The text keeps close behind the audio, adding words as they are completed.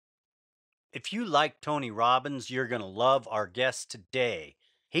If you like Tony Robbins, you're going to love our guest today.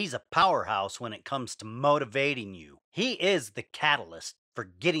 He's a powerhouse when it comes to motivating you. He is the catalyst for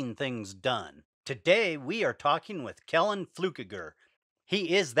getting things done. Today, we are talking with Kellan Fluckiger.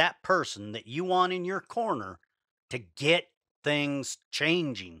 He is that person that you want in your corner to get things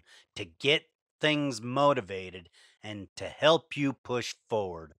changing, to get things motivated, and to help you push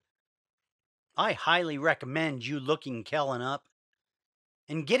forward. I highly recommend you looking Kellan up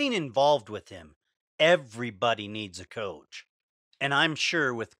and getting involved with him. Everybody needs a coach. And I'm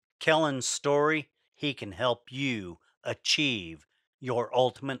sure with Kellan's story, he can help you achieve your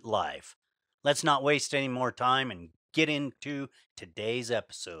ultimate life. Let's not waste any more time and get into today's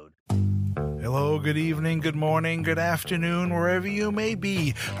episode. Hello, good evening, good morning, good afternoon, wherever you may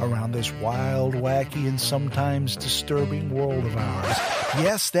be around this wild, wacky, and sometimes disturbing world of ours.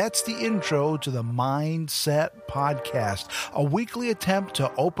 Yes, that's the intro to the Mindset Podcast, a weekly attempt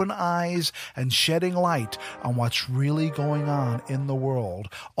to open eyes and shedding light on what's really going on in the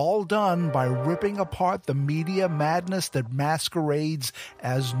world, all done by ripping apart the media madness that masquerades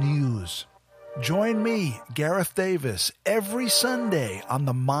as news. Join me, Gareth Davies, every Sunday on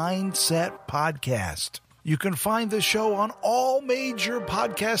the Mindset Podcast. You can find the show on all major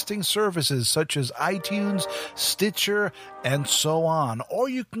podcasting services such as iTunes, Stitcher, and so on. Or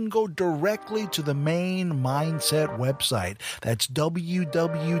you can go directly to the main Mindset website. That's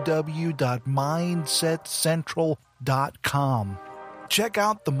www.mindsetcentral.com. Check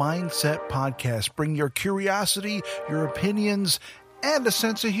out the Mindset Podcast. Bring your curiosity, your opinions, and a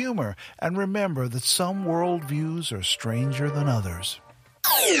sense of humor. And remember that some worldviews are stranger than others.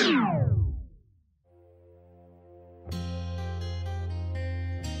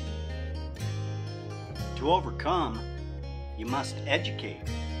 To overcome, you must educate.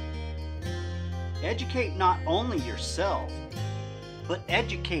 Educate not only yourself, but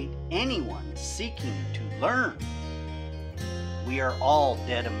educate anyone seeking to learn. We are all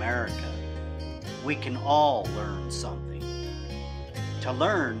dead America. We can all learn something. To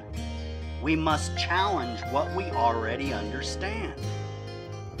learn, we must challenge what we already understand.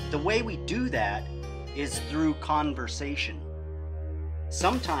 The way we do that is through conversation.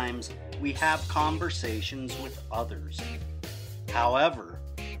 Sometimes we have conversations with others. However,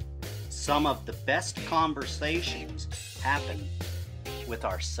 some of the best conversations happen with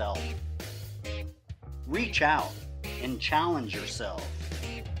ourselves. Reach out and challenge yourself.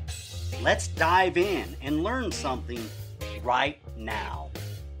 Let's dive in and learn something right now.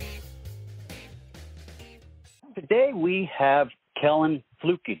 Today we have Kellan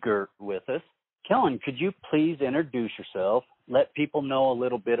Fluckiger with us. Kellan, could you please introduce yourself, let people know a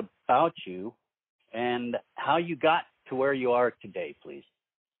little bit about you, and how you got to where you are today, please?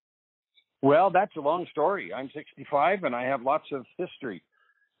 Well, that's a long story. I'm 65 and I have lots of history.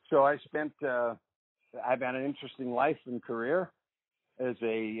 So I've had an interesting life and career as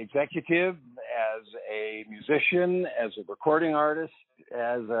a executive, as a musician, as a recording artist,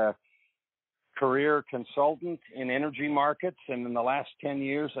 as a career consultant in energy markets. And in the last 10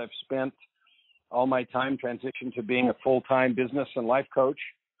 years, I've spent all my time transitioned to being a full-time business and life coach.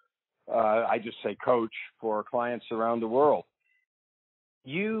 I just say coach for clients around the world.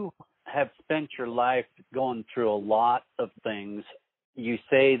 You have spent your life going through a lot of things. You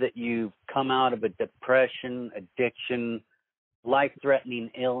say that you've come out of a depression, addiction, life-threatening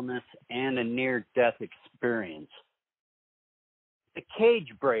illness, and a near-death experience. The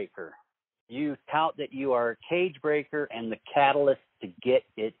cage breaker. You tout that you are a cage breaker and the catalyst to get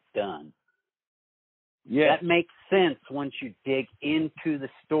it done. Yes. That makes sense once you dig into the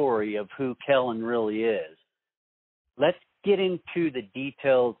story of who Kellan really is. Let's get into the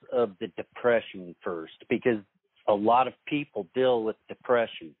details of the depression first, because a lot of people deal with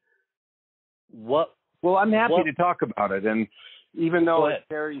depression. Well, I'm happy to talk about it. And even though it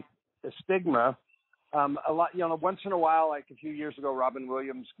carries a stigma, once in a while, like a few years ago, Robin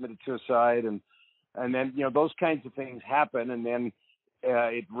Williams committed suicide, and then, those kinds of things happen, and then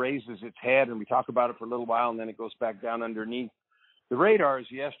it raises its head, and we talk about it for a little while, and then it goes back down underneath the radar as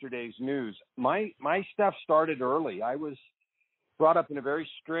yesterday's news. My stuff started early. I was brought up in a very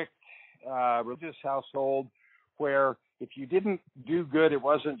strict religious household where if you didn't do good, it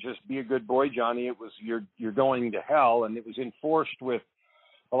wasn't just be a good boy, Johnny. It was you're going to hell, and it was enforced with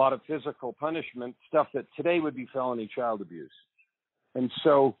a lot of physical punishment, stuff that today would be felony child abuse. And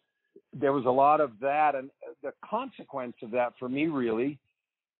so there was a lot of that, and the consequence of that for me really,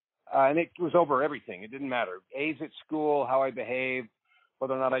 and it was over everything. It didn't matter. A's at school, how I behaved,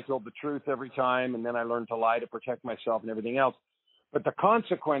 whether or not I told the truth every time, and then I learned to lie to protect myself and everything else. But the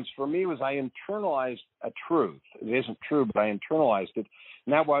consequence for me was I internalized a truth. It isn't true, but I internalized it.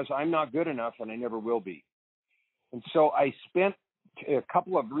 And that was, I'm not good enough and I never will be. And so I spent a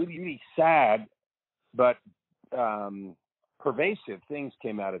couple of really, really sad but pervasive things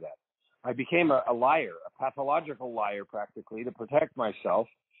came out of that. I became a liar, a pathological liar practically, to protect myself.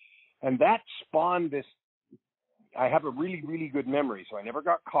 And that spawned this. I have a really, really good memory, so I never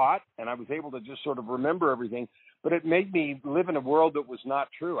got caught, and I was able to just sort of remember everything. But it made me live in a world that was not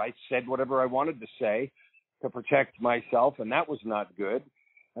true. I said whatever I wanted to say to protect myself, and that was not good.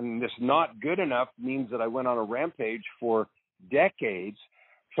 And this not good enough means that I went on a rampage for decades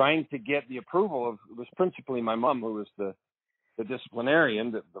trying to get the approval of, it was principally my mom, who was the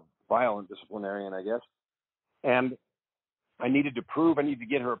disciplinarian, the violent disciplinarian, I guess. And I needed to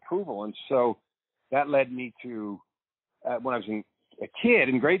get her approval. And so that led me to, when I was a kid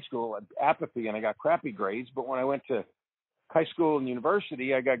in grade school, apathy, and I got crappy grades. But when I went to high school and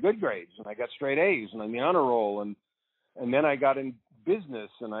university, I got good grades, and I got straight A's, and I'm in the honor roll. And then I got in business,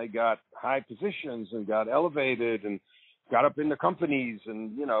 and I got high positions and got elevated and got up into companies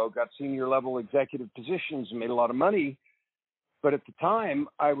and, got senior level executive positions and made a lot of money. But at the time,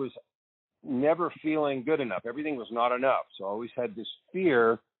 I was never feeling good enough. Everything was not enough. So I always had this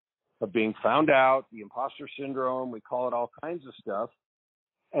fear of being found out, the imposter syndrome, we call it all kinds of stuff.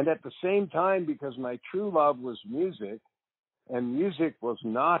 And at the same time, because my true love was music, and music was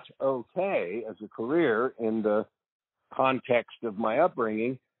not okay as a career in the context of my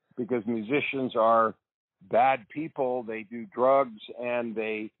upbringing, because musicians are bad people, they do drugs, and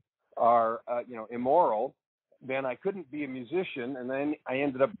they are, immoral, then I couldn't be a musician. And then I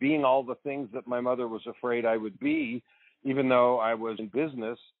ended up being all the things that my mother was afraid I would be, even though I was in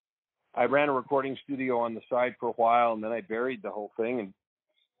business. I ran a recording studio on the side for a while, and then I buried the whole thing. And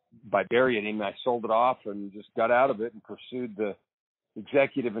by burying, I sold it off and just got out of it and pursued the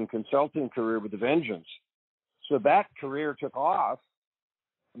executive and consulting career with a vengeance. So that career took off.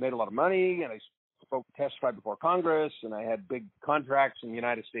 I made a lot of money, and I testified before Congress, and I had big contracts in the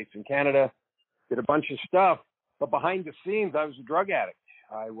United States and Canada, did a bunch of stuff. But behind the scenes, I was a drug addict.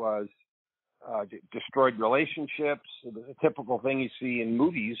 I was destroyed relationships. It was a typical thing you see in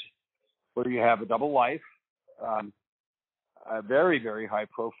movies where you have a double life, a very, very high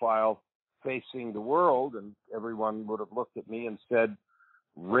profile facing the world, and everyone would have looked at me and said,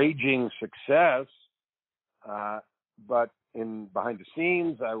 raging success. But behind the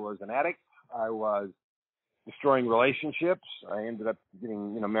scenes, I was an addict. I was destroying relationships. I ended up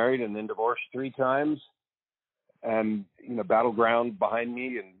getting, married and then divorced 3 times, and, battleground behind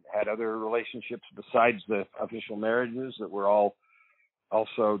me, and had other relationships besides the official marriages that were all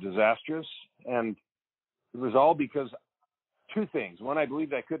also disastrous. And it was all because 2 things. 1, I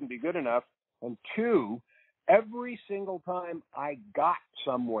believed I couldn't be good enough. And 2, every single time I got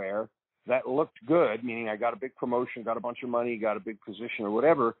somewhere that looked good, meaning I got a big promotion, got a bunch of money, got a big position or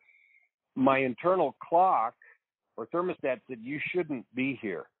whatever, my internal clock or thermostat said, you shouldn't be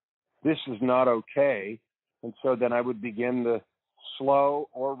here. This is not okay. And so then I would begin the slow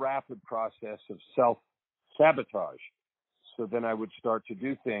or rapid process of self-sabotage. So then I would start to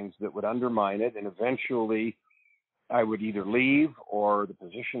do things that would undermine it, and eventually I would either leave, or the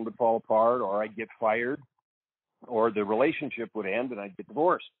position would fall apart, or I'd get fired, or the relationship would end and I'd get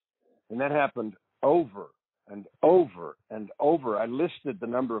divorced. And that happened over and over and over. I listed the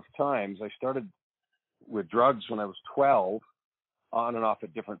number of times. I started with drugs when I was 12, on and off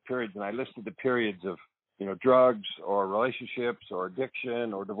at different periods, and I listed the periods of drugs or relationships or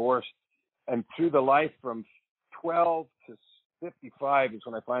addiction or divorce. And through the life from 12 to 55 is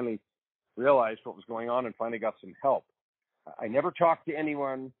when I finally realized what was going on and finally got some help. I never talked to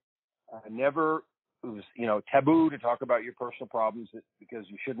anyone. It was, taboo to talk about your personal problems because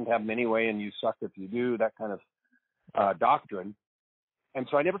you shouldn't have them anyway and you suck if you do, that kind of doctrine. And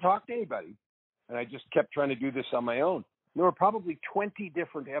so I never talked to anybody. And I just kept trying to do this on my own. There were probably 20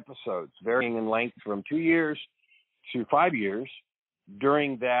 different episodes, varying in length from 2 years to 5 years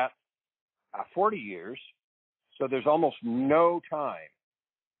during that 40 years. So there's almost no time,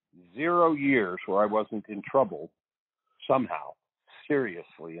 0 years where I wasn't in trouble somehow,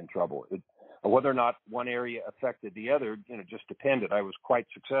 seriously in trouble. Whether or not one area affected the other, just depended. I was quite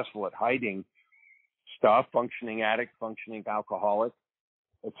successful at hiding stuff, functioning addict, functioning alcoholic,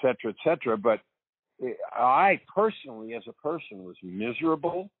 et cetera, but I personally, as a person, was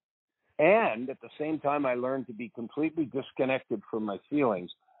miserable. And at the same time, I learned to be completely disconnected from my feelings.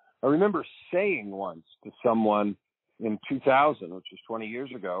 I remember saying once to someone in 2000, which was 20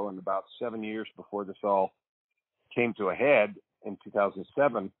 years ago, and about 7 years before this all came to a head in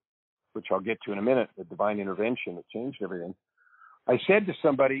 2007, which I'll get to in a minute, the divine intervention that changed everything. I said to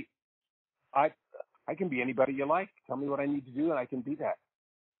somebody, I can be anybody you like. Tell me what I need to do, and I can be that.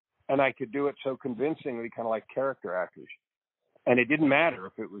 And I could do it so convincingly, kind of like character actors. And it didn't matter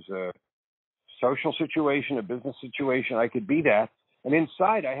if it was a social situation, a business situation, I could be that. And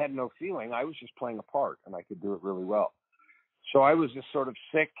inside, I had no feeling. I was just playing a part, and I could do it really well. So I was this sort of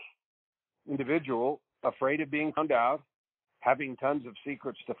sick individual, afraid of being found out, having tons of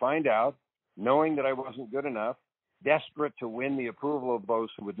secrets to find out, knowing that I wasn't good enough, desperate to win the approval of those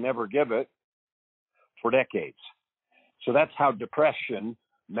who would never give it for decades. So that's how depression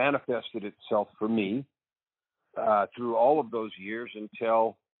manifested itself for me through all of those years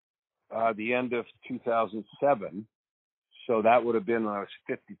until the end of 2007. So that would have been when I was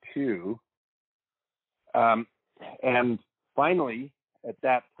 52. And finally, at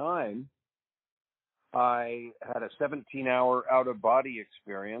that time, I had a 17-hour out-of-body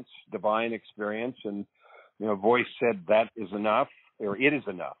experience, divine experience, and voice said that is enough, or it is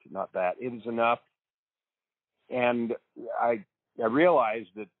enough, not that, it is enough. And I realized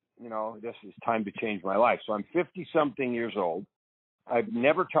that, this is time to change my life. So I'm 50-something years old. I've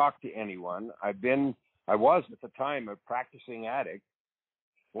never talked to anyone. I was at the time a practicing addict,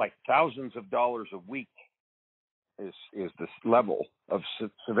 like thousands of dollars a week is this level of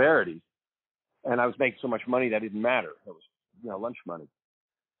severity. And I was making so much money that didn't matter. It was, lunch money.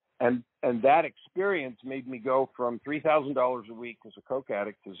 And that experience made me go from $3,000 a week as a coke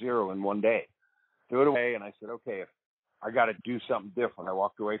addict to zero in one day. Threw it away, and I said, okay, I got to do something different. I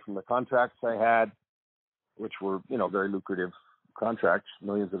walked away from the contracts I had, which were, very lucrative contracts,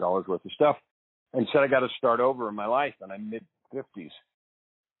 millions of dollars worth of stuff, and said I got to start over in my life, and I'm mid-50s.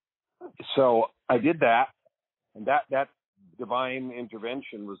 So I did that, and that divine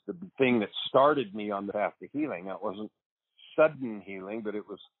intervention was the thing that started me on the path to healing. That wasn't sudden healing, but it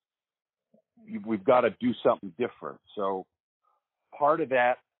was, we've got to do something different. So part of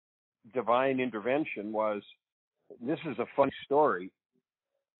that divine intervention was, this is a funny story.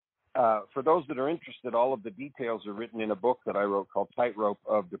 For those that are interested, all of the details are written in a book that I wrote called Tightrope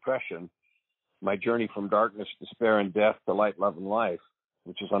of Depression, My Journey from Darkness, Despair, and Death to Light, Love, and Life,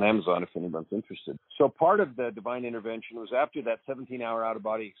 which is on Amazon if anyone's interested. So part of the divine intervention was after that 17-hour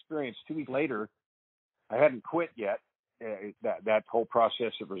out-of-body experience. 2 weeks later, I hadn't quit yet. That whole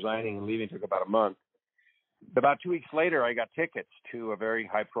process of resigning and leaving took about a month. About 2 weeks later, I got tickets to a very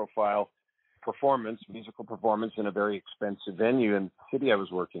high-profile musical performance in a very expensive venue in the city I was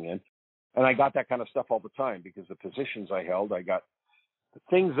working in. And I got that kind of stuff all the time because the positions I held, I got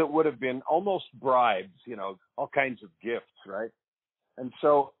things that would have been almost bribes, all kinds of gifts, right? And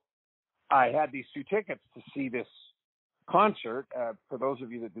so I had these 2 tickets to see this concert. For those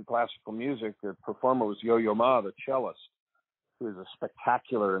of you that do classical music, the performer was Yo-Yo Ma, the cellist, who is a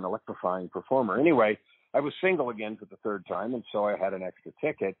spectacular and electrifying performer. Anyway, I was single again for the 3rd time, and so I had an extra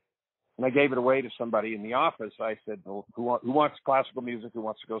ticket. And I gave it away to somebody in the office. I said, well, who wants classical music? Who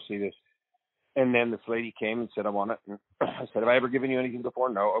wants to go see this? And then this lady came and said, I want it. And I said, have I ever given you anything before?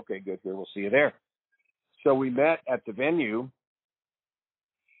 No. Okay, good. Here, we'll see you there. So we met at the venue.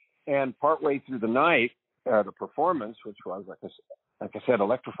 And partway through the night, the performance, which was, like I said,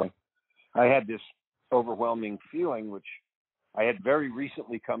 electrifying, I had this overwhelming feeling, which I had very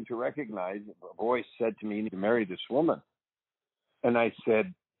recently come to recognize. A voice said to me, you need to marry this woman. And I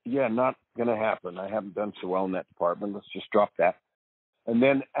said, yeah, not going to happen. I haven't done so well in that department. Let's just drop that. And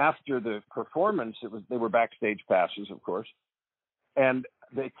then after the performance, they were backstage passes, of course. And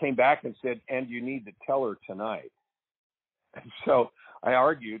they came back and said, and you need to tell her tonight. And so I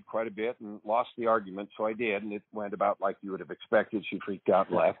argued quite a bit and lost the argument. So I did. And it went about like you would have expected. She freaked out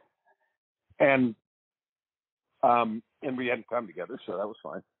and left. And we hadn't come together, so that was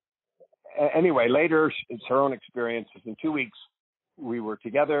fine. Anyway, later, it's her own experience. In 2 weeks, we were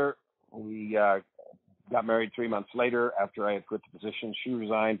together. We got married 3 months later after I had quit the position. She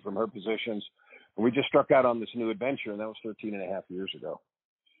resigned from her positions. And we just struck out on this new adventure, and that was 13 and a half years ago.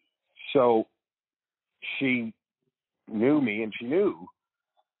 So she knew me, and she knew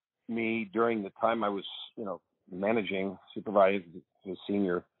me during the time I was, managing, supervising, the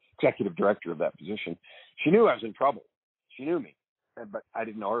senior executive director of that position. She knew I was in trouble. She knew me, but I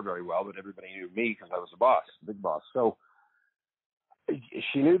didn't know her very well, but everybody knew me because I was the boss, big boss. So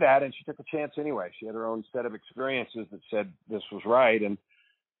she knew that, and she took a chance anyway. She had her own set of experiences that said this was right. And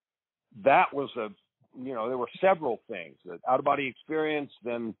that was there were several things. The out-of-body experience,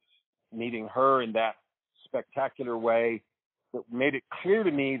 then meeting her in that spectacular way that made it clear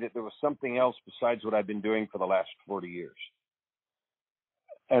to me that there was something else besides what I've been doing for the last 40 years.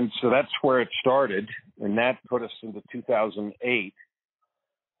 And so that's where it started, and that put us into 2008.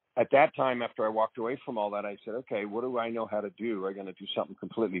 At that time, after I walked away from all that, I said, okay, what do I know how to do? I'm going to do something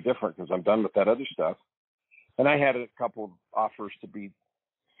completely different because I'm done with that other stuff. And I had a couple of offers to be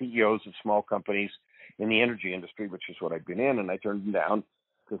CEO CEOs of small companies in the energy industry, which is what I'd been in, and I turned them down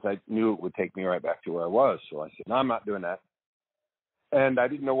because I knew it would take me right back to where I was. So I said, no, I'm not doing that. And I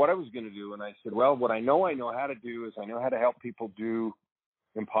didn't know what I was going to do. And I said, well, what I know how to do is I know how to help people do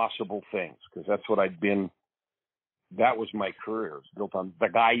impossible things, because that's what I'd been. That was my career. It was built on the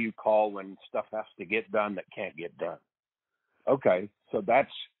guy you call when stuff has to get done that can't get done. Okay, so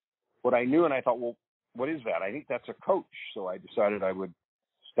that's what I knew. And I thought, well, what is that? I think that's a coach. So I decided I would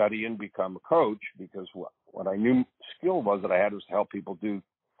study and become a coach, because what I knew skill was that I had was to help people do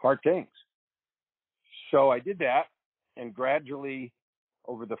hard things. So I did that, and gradually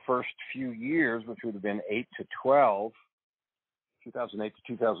over the first few years, which would have been 2008 to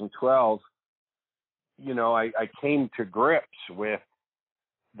 2012, I came to grips with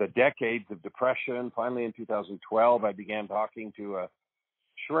the decades of depression. Finally, in 2012, I began talking to a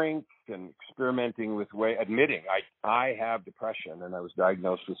shrink and experimenting with admitting I have depression, and I was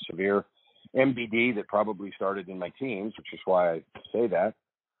diagnosed with severe MBD that probably started in my teens, which is why I say that.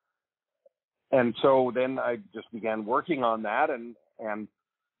 And so then I just began working on that, and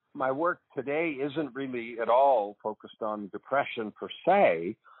my work today isn't really at all focused on depression per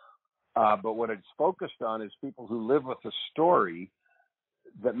se, but what it's focused on is people who live with a story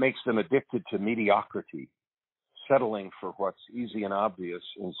that makes them addicted to mediocrity, settling for what's easy and obvious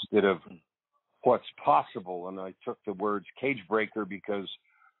instead of what's possible. And I took the words cage breaker because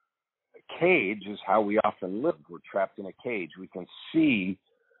cage is how we often live. We're trapped in a cage. We can see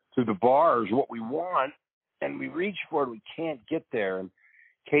through the bars what we want, and we reach for it. We can't get there. And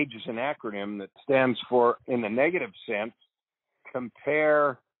cage is an acronym that stands for, in the negative sense,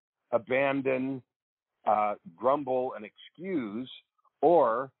 compare, abandon, grumble, and excuse,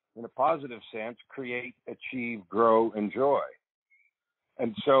 or in a positive sense, create, achieve, grow, enjoy.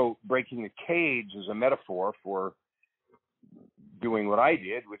 And so breaking the cage is a metaphor for doing what I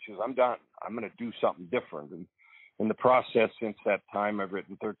did, which is I'm done. I'm going to do something different. And in the process, since that time, I've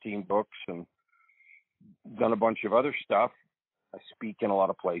written 13 books and done a bunch of other stuff. I speak in a lot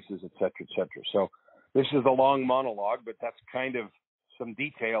of places, et cetera, et cetera. So this is a long monologue, but that's kind of some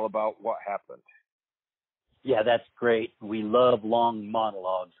detail about what happened. Yeah, that's great. We love long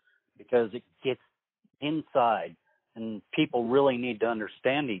monologues because it gets inside, and people really need to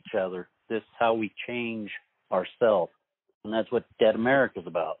understand each other. This is how we change ourselves, and that's what Dead America is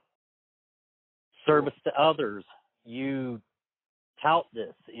about. Service to others. You tout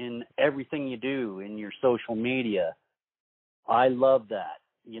this in everything you do, in your social media. I love that.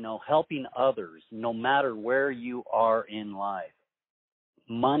 Helping others, no matter where you are in life.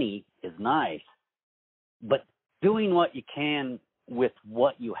 Money is nice, but doing what you can with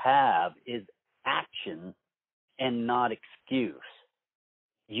what you have is action and not excuse.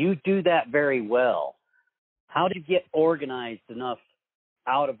 You do that very well. How to get organized enough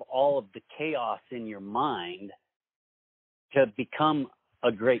out of all of the chaos in your mind to become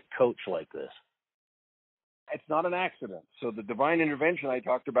a great coach like this? It's not an accident. So the divine intervention I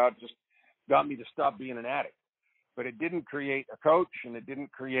talked about just got me to stop being an addict. But it didn't create a coach, and it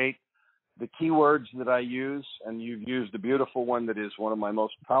didn't create the keywords that I use. And you've used a beautiful one that is one of my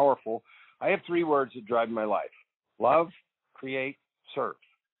most powerful. I have 3 words that drive my life: love, create, serve.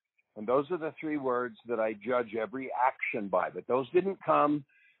 And those are the 3 words that I judge every action by. But those didn't come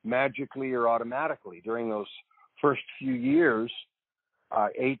magically or automatically. During those first few years,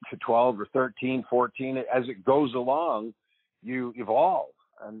 8 to 12 or 13, 14, as it goes along, you evolve.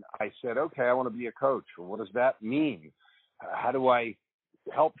 And I said, okay, I want to be a coach. Well, what does that mean? How do I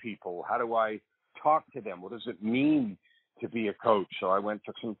help people? How do I talk to them? What does it mean to be a coach? So I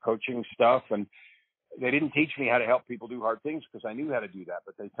took some coaching stuff, and they didn't teach me how to help people do hard things because I knew how to do that,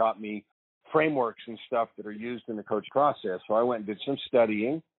 but they taught me frameworks and stuff that are used in the coach process. So I went and did some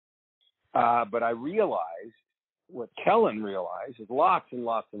studying, but I realized what Kellan realized is lots and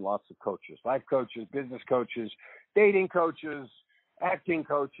lots and lots of coaches, life coaches, business coaches, dating coaches, acting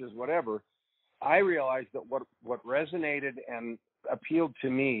coaches, whatever. I realized that what resonated and appealed to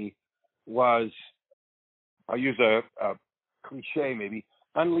me was, I'll use a cliche maybe,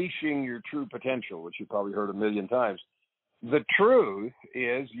 unleashing your true potential, which you've probably heard a million times. The truth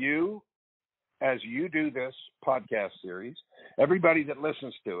is as you do this podcast series, everybody that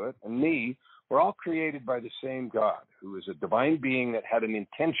listens to it, and me, we're all created by the same God, who is a divine being that had an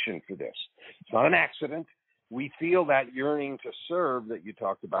intention for this. It's not an accident. We feel that yearning to serve that you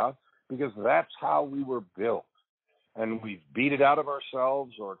talked about because that's how we were built. And we've beat it out of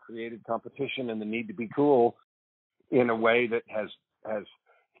ourselves or created competition and the need to be cool in a way that has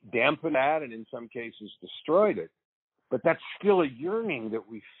dampened that and in some cases destroyed it. But that's still a yearning that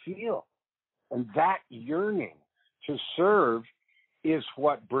we feel. And that yearning to serve is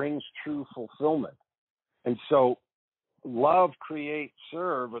what brings true fulfillment. And so love, create,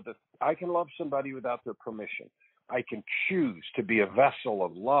 serve, I can love somebody without their permission. I can choose to be a vessel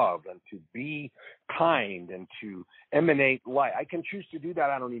of love and to be kind and to emanate light. I can choose to do that.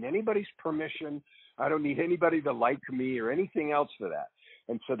 I don't need anybody's permission. I don't need anybody to like me or anything else for that.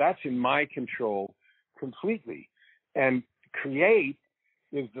 And so that's in my control completely. And create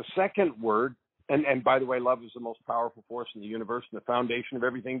is the second word. And by the way, love is the most powerful force in the universe and the foundation of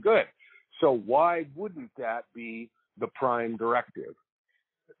everything good. So why wouldn't that be the prime directive?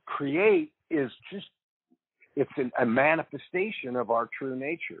 Create is just, it's a manifestation of our true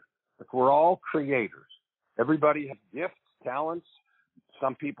nature. Like, we're all creators. Everybody has gifts, talents.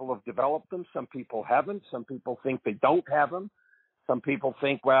 Some people have developed them. Some people haven't. Some people think they don't have them. Some people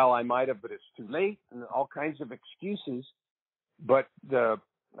think, well, I might have, but it's too late, and all kinds of excuses. But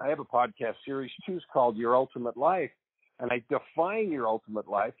I have a podcast, series 2 is called Your Ultimate Life, and I define your ultimate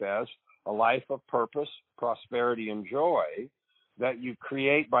life as a life of purpose, prosperity, and joy that you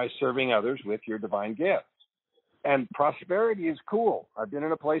create by serving others with your divine gifts. And prosperity is cool. I've been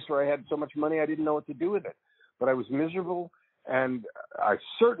in a place where I had so much money I didn't know what to do with it. But I was miserable, and I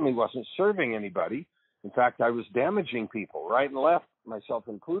certainly wasn't serving anybody. In fact, I was damaging people right and left, myself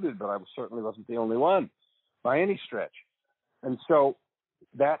included, but I certainly wasn't the only one by any stretch. And so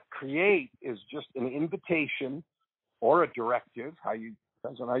that create is just an invitation or a directive,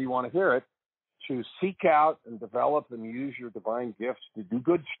 depends on how you want to hear it, to seek out and develop and use your divine gifts to do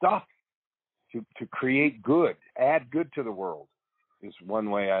good stuff, to create good, add good to the world is one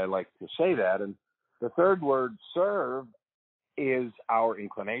way I like to say that. And the third word, serve, is our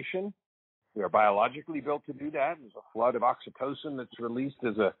inclination. We are biologically built to do that. There's a flood of oxytocin that's released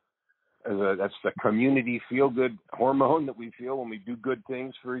that's the community feel-good hormone that we feel when we do good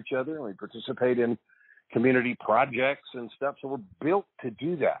things for each other and we participate in community projects and stuff. So we're built to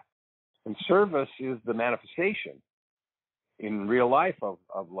do that. And service is the manifestation in real life of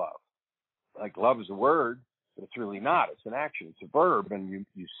love. Like, love is a word, but it's really not. It's an action. It's a verb. And you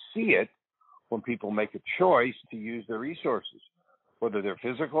see it when people make a choice to use their resources, whether they're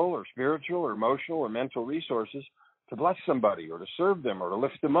physical or spiritual or emotional or mental resources, to bless somebody or to serve them or to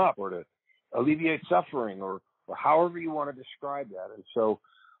lift them up or to alleviate suffering or however you want to describe that. And so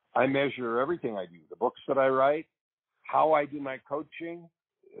I measure everything I do, the books that I write, how I do my coaching,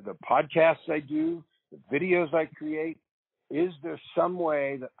 the podcasts I do, the videos I create. Is there some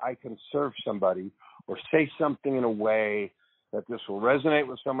way that I can serve somebody or say something in a way that this will resonate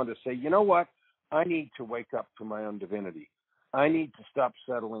with someone to say, you know what, I need to wake up to my own divinity. I need to stop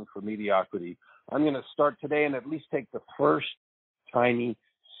settling for mediocrity. I'm going to start today and at least take the first tiny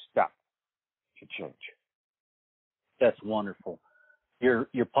step to change. That's wonderful. Your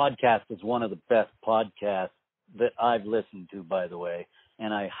podcast is one of the best podcasts that I've listened to, by the way,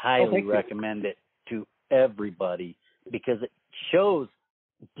 and I highly recommend it to everybody because it shows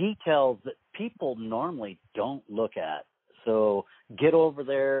details that people normally don't look at. So get over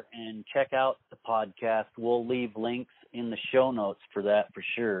there and check out the podcast. We'll leave links in the show notes for that for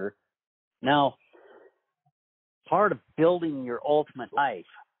sure. Now, part of building your ultimate life,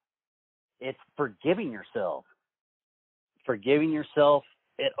 it's forgiving yourself. Forgiving yourself,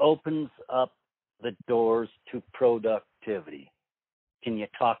 it opens up the doors to productivity. Can you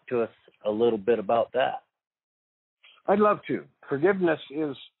talk to us a little bit about that? I'd love to. Forgiveness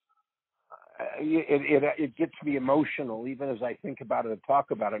is, it gets me emotional even as I think about it and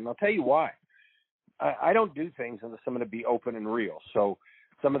talk about it. And I'll tell you why. I don't do things unless I'm going to be open and real. So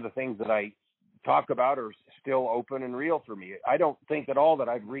some of the things that I talk about are still open and real for me. I don't think at all that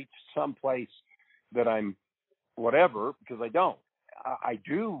I've reached some place that I'm whatever, because I don't. I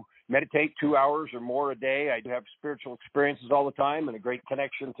do meditate 2 hours or more a day. I do have spiritual experiences all the time and a great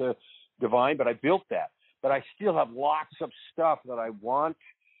connection to divine, but I built that. But I still have lots of stuff that I want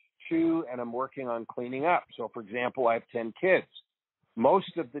to, and I'm working on cleaning up. So, for example, I have 10 kids.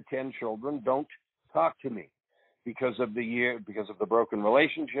 Most of the 10 children don't talk to me because of the broken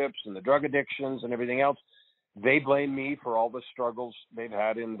relationships and the drug addictions and everything else. They blame me for all the struggles they've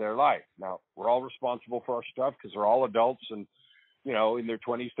had in their life. Now, we're all responsible for our stuff because they're all adults and, in their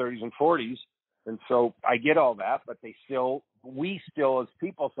 20s, 30s, and 40s. And so I get all that, but we still as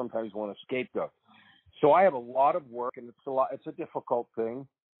people sometimes want to scapegoat. So I have a lot of work, and it's a difficult thing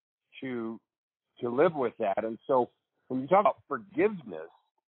to live with that. And so when you talk about forgiveness,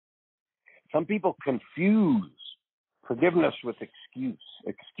 some people confuse forgiveness with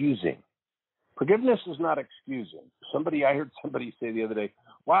excusing. Forgiveness is not excusing. I heard somebody say the other day,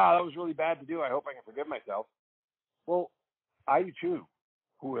 wow, that was really bad to do. I hope I can forgive myself. Well, I do too,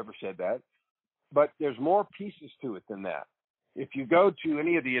 whoever said that. But there's more pieces to it than that. If you go to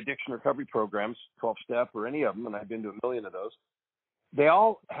any of the addiction recovery programs, 12-step or any of them, and I've been to a million of those, they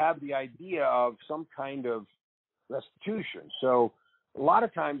all have the idea of some kind of restitution. So a lot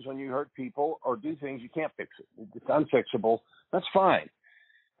of times when you hurt people or do things, you can't fix it. It's unfixable. That's fine.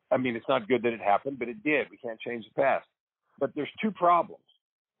 I mean, it's not good that it happened, but it did. We can't change the past. But there's two problems.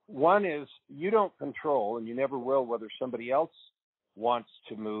 One is you don't control, and you never will, whether somebody else wants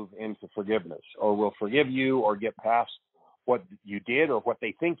to move into forgiveness or will forgive you or get past what you did or what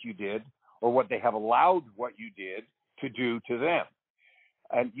they think you did or what they have allowed what you did to do to them.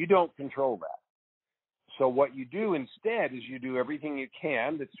 And you don't control that. So what you do instead is you do everything you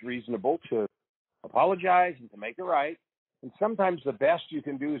can that's reasonable to apologize and to make it right. And sometimes the best you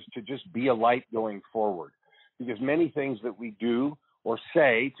can do is to just be a light going forward, because many things that we do or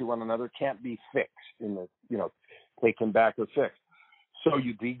say to one another can't be fixed taken back or fixed. So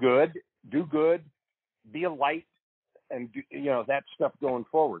you be good, do good, be a light, and do, that stuff going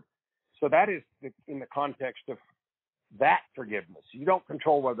forward. So that is in the context of that forgiveness. You don't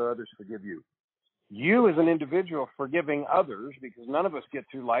control whether others forgive you. You as an individual forgiving others, because none of us get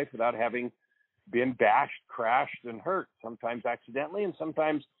through life without having been bashed, crashed, and hurt, sometimes accidentally and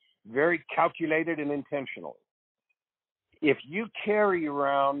sometimes very calculated and intentionally. If you carry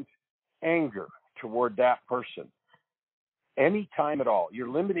around anger toward that person any time at all, you're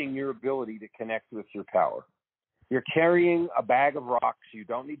limiting your ability to connect with your power. You're carrying a bag of rocks you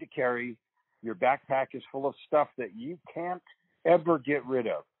don't need to carry. Your backpack is full of stuff that you can't ever get rid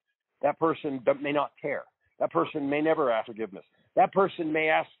of. That person may not care. That person may never ask forgiveness. That person may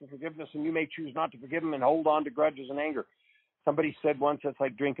ask for forgiveness, and you may choose not to forgive them and hold on to grudges and anger. Somebody said once it's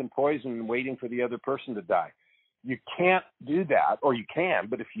like drinking poison and waiting for the other person to die. You can't do that, or you can,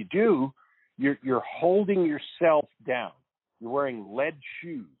 but if you do, you're holding yourself down. You're wearing lead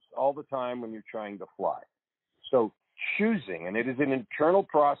shoes all the time when you're trying to fly. So choosing, and it is an internal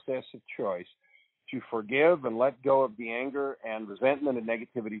process of choice, to forgive and let go of the anger and resentment and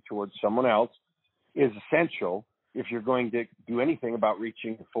negativity towards someone else is essential if you're going to do anything about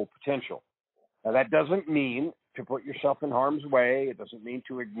reaching your full potential. Now, that doesn't mean to put yourself in harm's way. It doesn't mean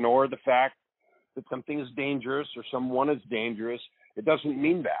to ignore the fact that something is dangerous or someone is dangerous. It doesn't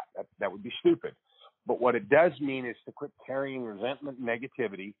mean that. That would be stupid. But what it does mean is to quit carrying resentment and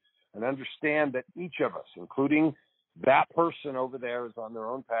negativity and understand that each of us, including that person over there, is on their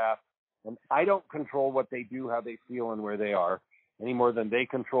own path. And I don't control what they do, how they feel, and where they are, any more than they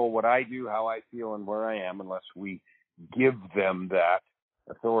control what I do, how I feel, and where I am, unless we give them that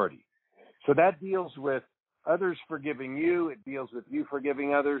authority. So that deals with others forgiving you. It deals with you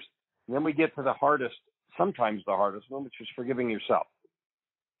forgiving others. And then we get to the hardest, sometimes the hardest one, which is forgiving yourself.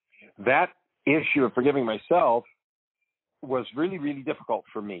 That issue of forgiving myself was really, really difficult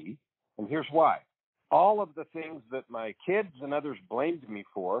for me. And here's why. All of the things that my kids and others blamed me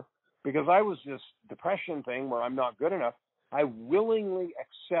for, because I was this depression thing where I'm not good enough, I willingly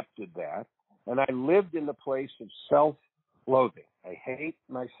accepted that, and I lived in the place of self-loathing. I hate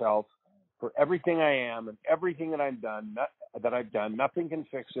myself for everything I am and everything that I've done. Nothing can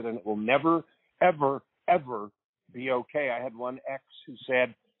fix it, and it will never, ever, ever be okay. I had one ex who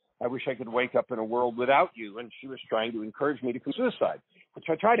said, I wish I could wake up in a world without you, and she was trying to encourage me to commit suicide, which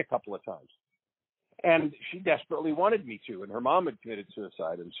I tried a couple of times. And she desperately wanted me to, and her mom had committed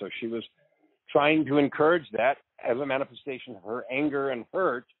suicide, and so she was trying to encourage that as a manifestation of her anger and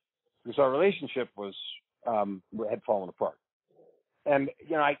hurt, because our relationship had fallen apart. And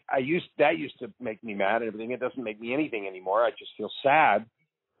that used to make me mad and everything. It doesn't make me anything anymore. I just feel sad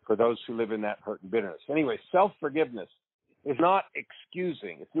for those who live in that hurt and bitterness. Anyway, self-forgiveness is not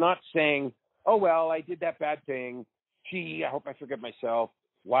excusing. It's not saying, oh, well, I did that bad thing. Gee, I hope I forgive myself.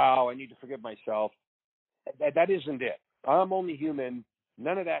 Wow, I need to forgive myself. That isn't it. I'm only human.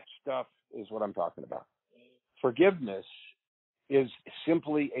 None of that stuff is what I'm talking about. Forgiveness is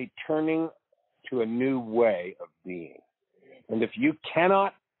simply a turning to a new way of being. And if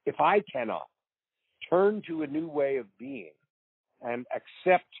I cannot turn to a new way of being and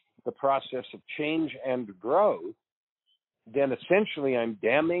accept the process of change and growth, then essentially I'm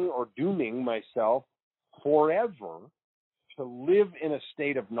damning or dooming myself forever to live in a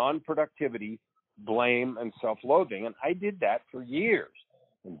state of non-productivity, blame, and self-loathing. And I did that for years.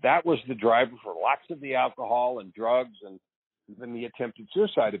 And that was the driver for lots of the alcohol and drugs and even the attempted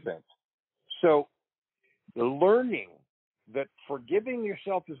suicide events. So the learning that forgiving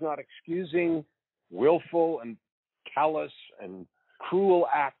yourself is not excusing willful and callous and cruel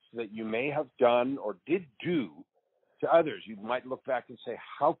acts that you may have done or did do to others. You might look back and say,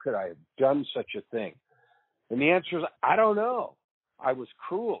 how could I have done such a thing? And the answer is, I don't know. I was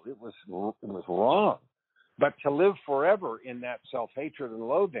cruel. It was wrong. But to live forever in that self-hatred and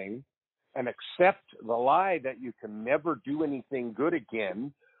loathing and accept the lie that you can never do anything good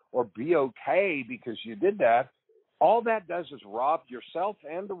again or be okay because you did that, all that does is rob yourself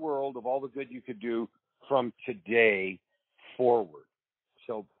and the world of all the good you could do from today forward.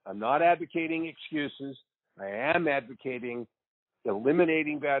 So I'm not advocating excuses. I am advocating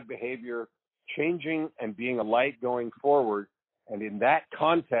eliminating bad behavior, changing and being a light going forward. And in that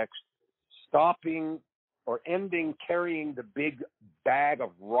context, stopping or ending carrying the big bag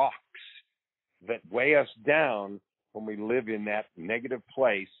of rocks that weigh us down when we live in that negative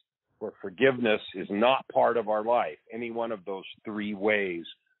place where forgiveness is not part of our life, any one of those three ways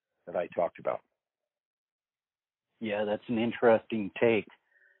that I talked about. Yeah, that's an interesting take.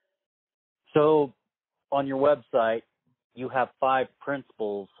 So on your website, you have 5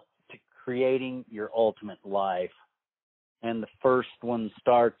 principles to creating your ultimate life. And the first one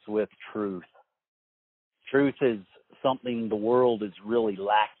starts with truth. Truth is something the world is really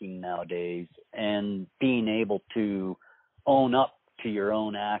lacking nowadays, and being able to own up to your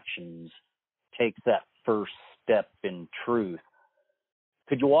own actions takes that first step in truth.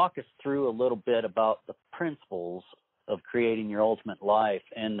 Could you walk us through a little bit about the principles of creating your ultimate life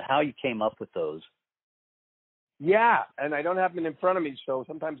and how you came up with those? Yeah, and I don't have them in front of me, so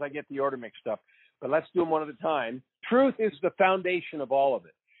sometimes I get the order mixed up. But let's do them one at a time. Truth is the foundation of all of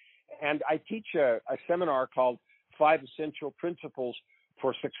it. And I teach a seminar called 5 Essential Principles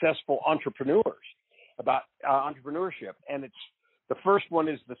for Successful Entrepreneurs about entrepreneurship. And it's the first one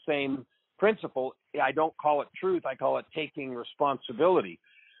is the same principle. I don't call it truth. I call it taking responsibility.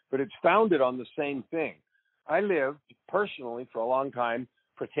 But it's founded on the same thing. I lived personally for a long time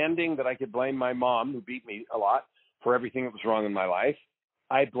pretending that I could blame my mom, who beat me a lot, for everything that was wrong in my life.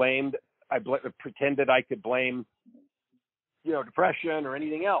 I pretended I could blame, depression or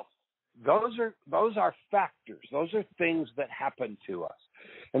anything else. Those are factors. Those are things that happen to us.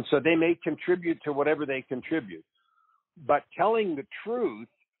 And so they may contribute to whatever they contribute. But telling the truth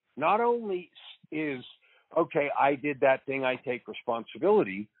not only is, okay, I did that thing, I take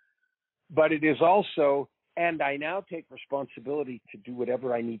responsibility, but it is also, and I now take responsibility to do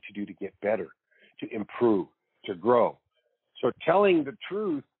whatever I need to do to get better, to improve, to grow. So telling the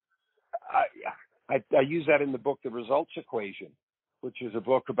truth, I use that in the book, The Results Equation, which is a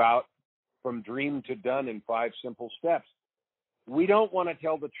book about from dream to done in 5 simple steps. We don't want to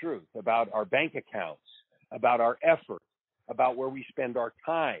tell the truth about our bank accounts, about our effort, about where we spend our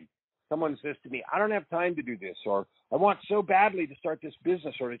time. Someone says to me, I don't have time to do this, or I want so badly to start this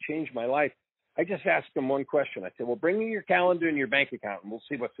business or to change my life. I just ask them one question. I say, well, bring me your calendar and your bank account, and we'll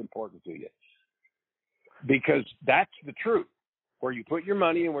see what's important to you. Because that's the truth. Where you put your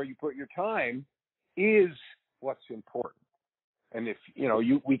money and where you put your time is what's important. And if,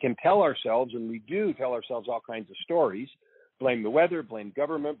 we can tell ourselves, and we do tell ourselves all kinds of stories, blame the weather, blame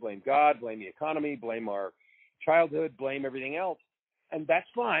government, blame God, blame the economy, blame our childhood, blame everything else. And that's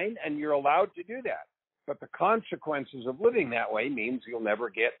fine, and you're allowed to do that. But the consequences of living that way means you'll never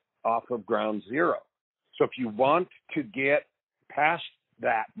get off of ground zero. So if you want to get past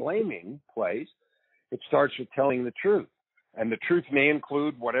that blaming place, it starts with telling the truth. And the truth may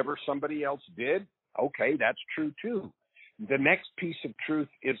include whatever somebody else did. Okay, that's true too. The next piece of truth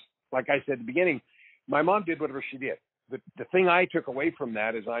is, like I said at the beginning, my mom did whatever she did. The thing I took away from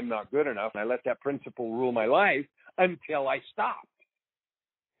that is I'm not good enough, and I let that principle rule my life until I stopped.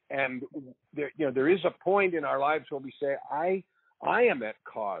 And there is a point in our lives where we say, I am at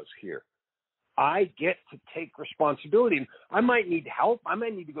cause here. I get to take responsibility. I might need help. I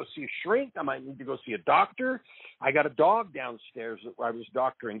might need to go see a shrink. I might need to go see a doctor. I got a dog downstairs that I was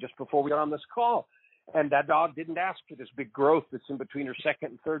doctoring just before we got on this call. And that dog didn't ask for this big growth that's in between her second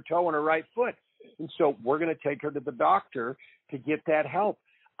and third toe on her right foot. And so we're going to take her to the doctor to get that help.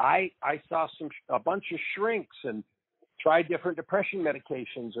 I saw a bunch of shrinks and tried different depression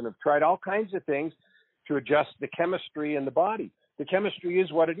medications and have tried all kinds of things to adjust the chemistry in the body. The chemistry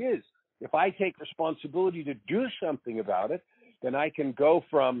is what it is. If I take responsibility to do something about it, then I can go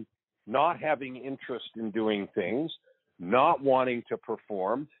from not having interest in doing things, not wanting to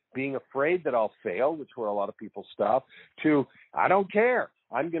perform, being afraid that I'll fail, which is where a lot of people stop, to I don't care.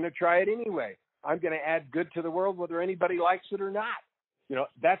 I'm going to try it anyway. I'm going to add good to the world whether anybody likes it or not.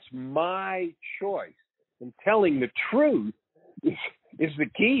 That's my choice. And telling the truth is the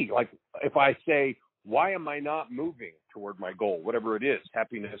key. Like if I say, why am I not moving toward my goal, whatever it is,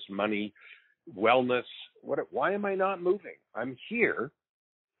 happiness, money, wellness, why am I not moving? I'm here.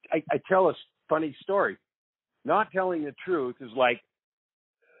 I tell a funny story. Not telling the truth is like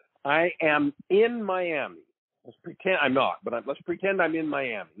I am in Miami. Let's pretend I'm not, but let's pretend I'm in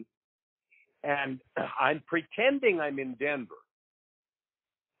Miami. and I'm pretending I'm in Denver.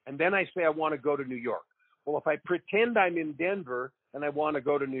 And then I say I want to go to New York. Well, if I pretend I'm in Denver and I want to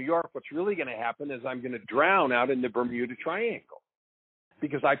go to New York, what's really going to happen is I'm going to drown out in the Bermuda Triangle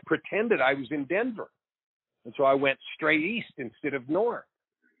because I pretended I was in Denver. And so I went straight east instead of north.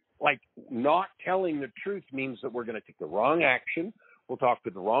 Like, not telling the truth means that we're going to take the wrong action. We'll talk to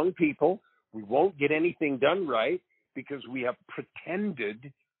the wrong people. We won't get anything done right because we have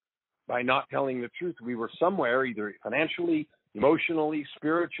pretended by not telling the truth we were somewhere, either financially, emotionally,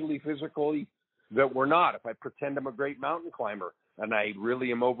 spiritually, physically, that we're not. If I pretend I'm a great mountain climber and I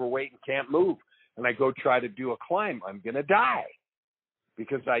really am overweight and can't move, and I go try to do a climb, I'm going to die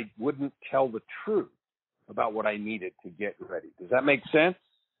because I wouldn't tell the truth about what I needed to get ready. Does that make sense?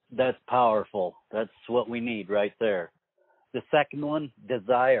 That's powerful. That's what we need right there. The second one,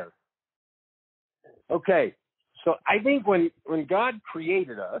 desire. Okay. So I think when God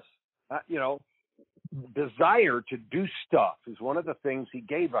created us, desire to do stuff is one of the things he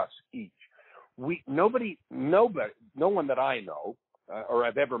gave us each. No one that I know or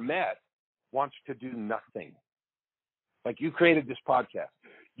I've ever met wants to do nothing. Like, you created this podcast.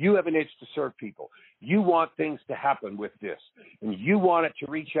 You have an itch to serve people. You want things to happen with this, and you want it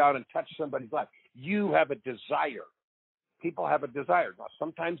to reach out and touch somebody's life. You have a desire. People have a desire. Now,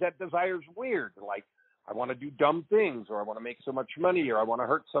 sometimes that desire is weird, like, I want to do dumb things, or I want to make so much money, or I want to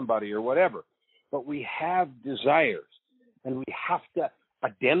hurt somebody, or whatever. But we have desires, and we have to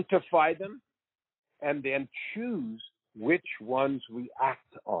identify them and then choose which ones we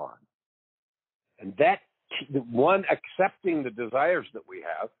act on. And that one, accepting the desires that we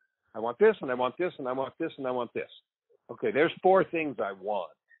have. I want this, and I want this, and I want this, and I want this. Okay, there's 4 things I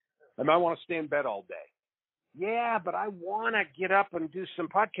want. I might want to stay in bed all day. Yeah, but I want to get up and do some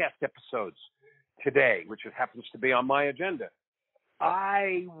podcast episodes today, which happens to be on my agenda.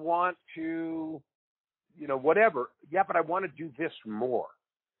 I want to, whatever. Yeah, but I want to do this more.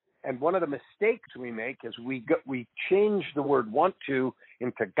 And one of the mistakes we make is we change the word want to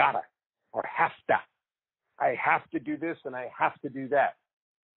into gotta or have to. I have to do this and I have to do that.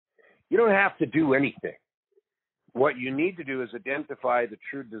 You don't have to do anything. What you need to do is identify the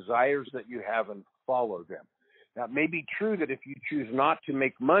true desires that you have and follow them. Now, it may be true that if you choose not to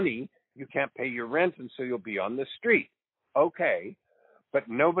make money, you can't pay your rent, and so you'll be on the street. Okay, but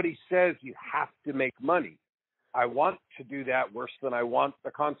nobody says you have to make money. I want to do that worse than I want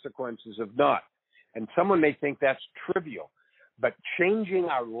the consequences of not. And someone may think that's trivial, but changing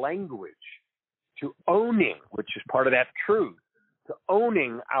our language to owning, which is part of that truth, to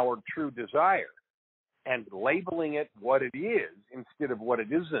owning our true desire and labeling it what it is instead of what it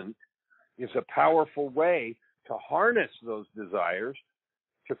isn't, is a powerful way to harness those desires,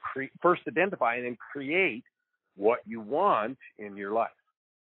 to first identify and then create what you want in your life.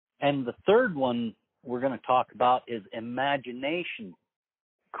 And the third one we're going to talk about is imagination.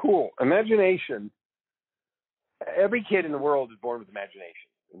 Cool. Imagination. Every kid in the world is born with imagination.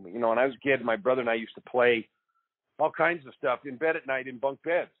 When I was a kid, my brother and I used to play all kinds of stuff in bed at night in bunk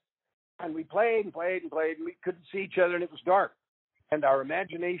beds. And we played and played and played, and we couldn't see each other, and it was dark. And our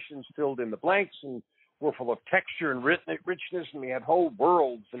imaginations filled in the blanks and were full of texture and richness, and we had whole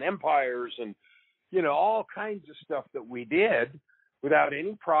worlds and empires and, all kinds of stuff that we did without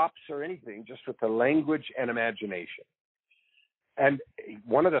any props or anything, just with the language and imagination. And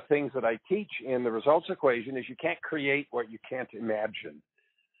one of the things that I teach in the results equation is you can't create what you can't imagine.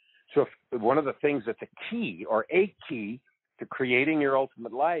 So one of the things that's a key to creating your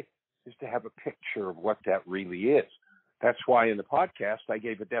ultimate life is to have a picture of what that really is. That's why in the podcast I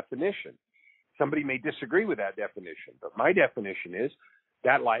gave a definition. Somebody may disagree with that definition, but my definition is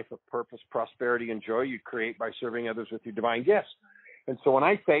that life of purpose, prosperity, and joy you create by serving others with your divine gifts. And so when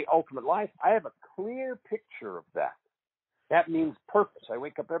I say ultimate life, I have a clear picture of that. That means purpose. I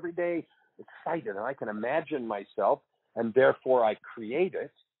wake up every day excited, and I can imagine myself, and therefore I create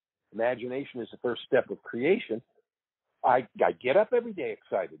it. Imagination is the first step of creation. I get up every day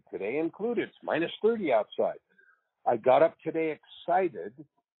excited. Today included. It's minus 30 outside. I got up today excited,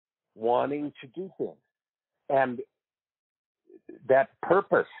 wanting to do things. And that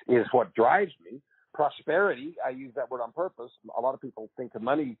purpose is what drives me. Prosperity, I use that word on purpose. A lot of people think of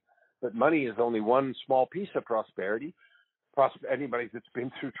money, but money is only one small piece of prosperity. Anybody that's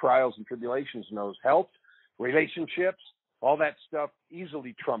been through trials and tribulations knows health, relationships, all that stuff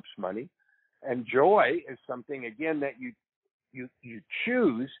easily trumps money. And joy is something, again, that you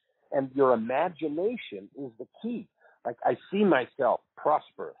choose, and your imagination is the key. Like, I see myself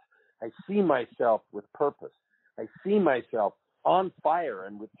prosperous. I see myself with purpose. I see myself on fire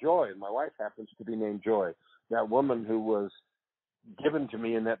and with joy. And my wife happens to be named Joy, that woman who was given to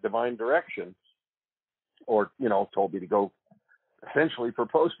me in that divine direction, or, told me to go essentially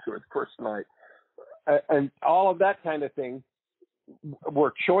propose to her the first night. And all of that kind of thing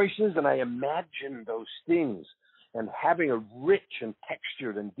were choices, and I imagined those things, and having a rich and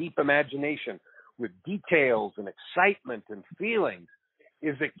textured and deep imagination with details and excitement and feelings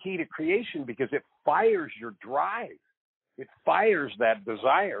is the key to creation, because it fires your drive. It fires that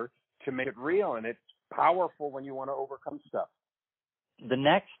desire to make it real, and it's powerful when you want to overcome stuff. The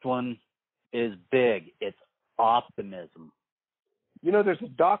next one is big. It's optimism. There's a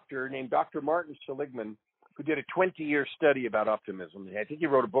doctor named Dr. Martin Seligman who did a 20-year study about optimism. I think he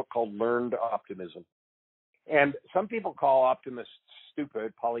wrote a book called Learned Optimism. And some people call optimists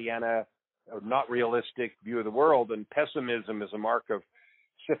stupid, Pollyanna, or not realistic view of the world, and pessimism is a mark of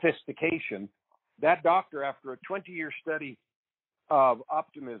sophistication. That doctor, after a 20-year study of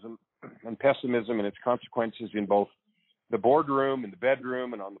optimism and pessimism and its consequences in both the boardroom and the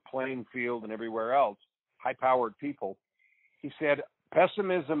bedroom and on the playing field and everywhere else, high-powered people, he said,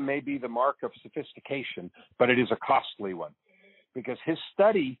 pessimism may be the mark of sophistication, but it is a costly one, because his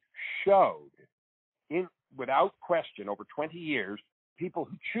study showed, without question, over 20 years, people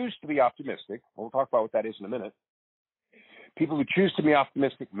who choose to be optimistic, we'll talk about what that is in a minute, people who choose to be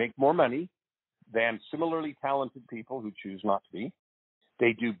optimistic make more money than similarly talented people who choose not to be.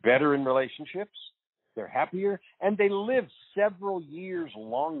 They do better in relationships, they're happier, and they live several years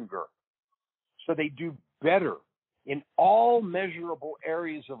longer. So they do better in all measurable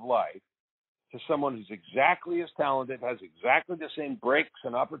areas of life to someone who's exactly as talented, has exactly the same breaks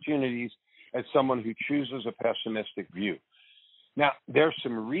and opportunities as someone who chooses a pessimistic view. Now, there's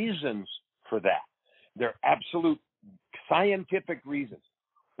some reasons for that. They're absolute scientific reasons.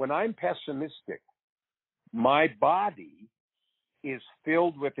 When I'm pessimistic, my body is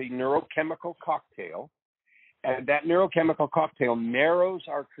filled with a neurochemical cocktail, and that neurochemical cocktail narrows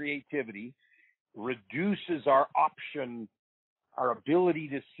our creativity, reduces our ability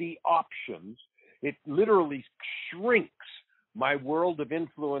to see options. It literally shrinks my world of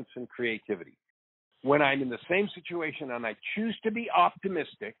influence and creativity. When I'm in the same situation and I choose to be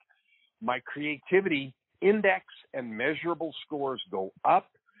optimistic, my creativity index and measurable scores go up.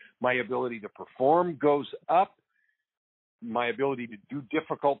 My ability to perform goes up. My ability to do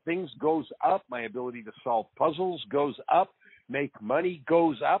difficult things goes up. My ability to solve puzzles goes up. Make money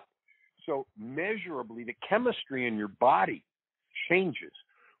goes up. So measurably, the chemistry in your body changes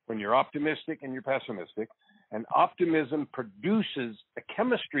when you're optimistic and you're pessimistic. And optimism produces a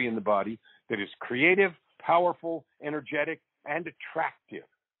chemistry in the body that is creative, powerful, energetic, and attractive.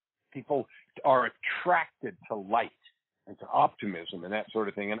 People are attracted to light and to optimism and that sort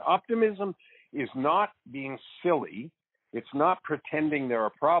of thing. And optimism is not being silly. It's not pretending there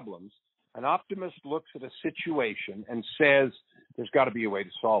are problems. An optimist looks at a situation and says, there's got to be a way to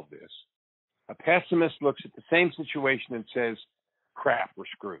solve this. A pessimist looks at the same situation and says, crap, we're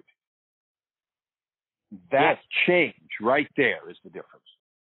screwed. That change right there is the difference.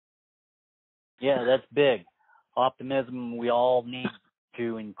 Yeah, that's big. Optimism, we all need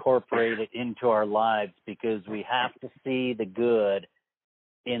to incorporate it into our lives, because we have to see the good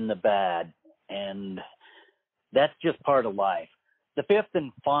in the bad. And that's just part of life. The fifth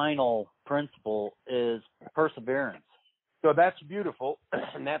and final principle is perseverance. So that's beautiful,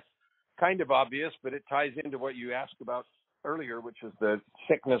 and that's kind of obvious, but it ties into what you asked about earlier, which is the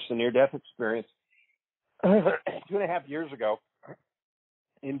sickness and near-death experience. 2.5 years ago,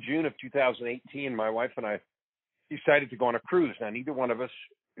 in June of 2018, my wife and I decided to go on a cruise. Now, neither one of us,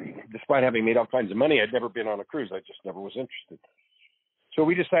 despite having made all kinds of money, I'd never been on a cruise. I just never was interested. So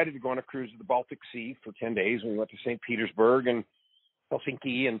we decided to go on a cruise to the Baltic Sea for 10 days, and we went to St. Petersburg and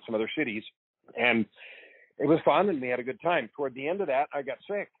Helsinki and some other cities. And it was fun, and we had a good time. Toward the end of that, I got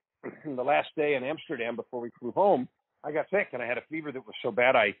sick. The last day in Amsterdam before we flew home, I got sick, and I had a fever that was so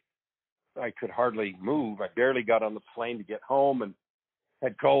bad I could hardly move. I barely got on the plane to get home, and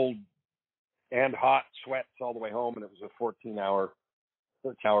had cold and hot sweats all the way home, and it was a 13-hour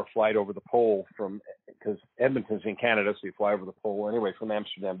flight over the pole because Edmonton's in Canada, so you fly over the pole anyway from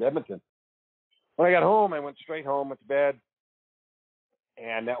Amsterdam to Edmonton. When I got home, I went straight home, went to bed,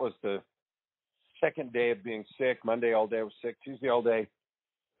 and that was the second day of being sick. Monday all day I was sick, Tuesday all day.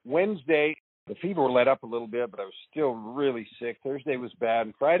 Wednesday, the fever let up a little bit, but I was still really sick. Thursday was bad,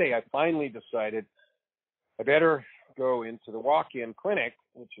 and Friday I finally decided I better go into the walk-in clinic,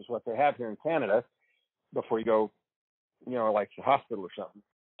 which is what they have here in Canada, before you go, like the hospital or something.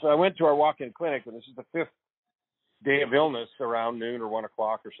 So I went to our walk-in clinic, and this is the fifth day of illness around noon or 1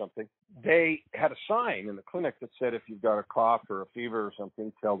 o'clock or something. They had a sign in the clinic that said, if you've got a cough or a fever or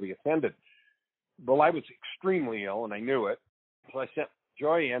something, tell the attendant. Well, I was extremely ill, and I knew it. So I sent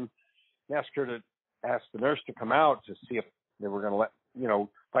Joy in and asked her to ask the nurse to come out to see if they were going to let,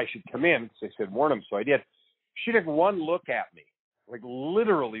 if I should come in, because they said warn them. So I did. She took one look at me, like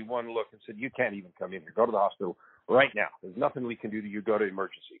literally one look, and said, "You can't even come in here. Go to the hospital right now. There's nothing we can do to you. Go to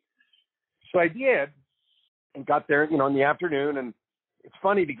emergency." So I did and got there, in the afternoon. And it's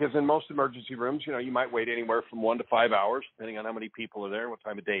funny because in most emergency rooms, you might wait anywhere from 1 to 5 hours, depending on how many people are there, what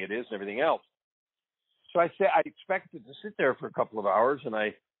time of day it is, and everything else. So I expected to sit there for a couple of hours, and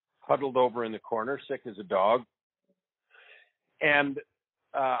I huddled over in the corner, sick as a dog. And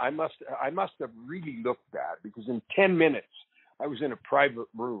I must have really looked bad, because in 10 minutes I was in a private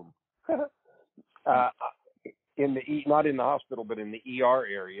room, not in the hospital, but in the ER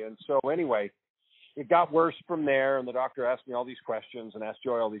area. And so anyway, it got worse from there. And the doctor asked me all these questions and asked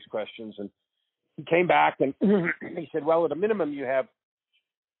Joy all these questions. And he came back and he said, "Well, at a minimum, you have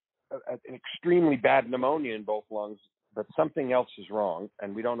an extremely bad pneumonia in both lungs, but something else is wrong,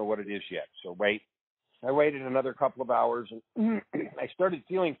 and we don't know what it is yet. So wait." I waited another couple of hours, and I started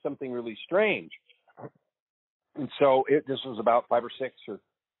feeling something really strange. And so this was about 5 or 6 or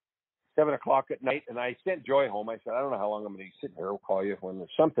 7 o'clock at night, and I sent Joy home. I said, "I don't know how long I'm going to be sitting here. I'll call you when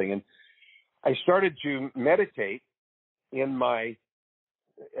there's something." And I started to meditate in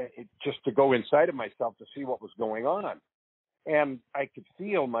just to go inside of myself to see what was going on. And I could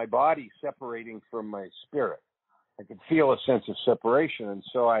feel my body separating from my spirit. I could feel a sense of separation. And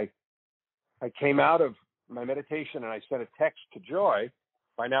so I came out of my meditation and I sent a text to Joy.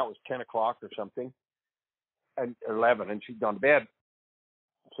 By now it was 10 o'clock or something, and 11, and she'd gone to bed,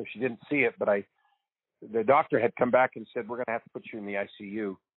 so she didn't see it. But the doctor had come back and said, "We're going to have to put you in the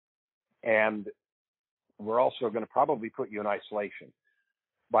ICU, and we're also going to probably put you in isolation,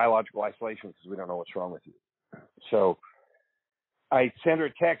 biological isolation, because we don't know what's wrong with you." So I sent her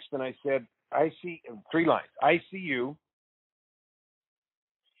a text and I said, "3 lines, ICU."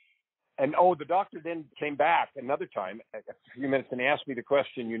 And the doctor then came back another time, a few minutes, and asked me the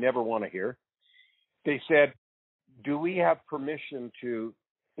question you never want to hear. They said, "Do we have permission to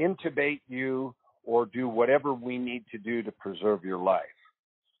intubate you or do whatever we need to do to preserve your life?"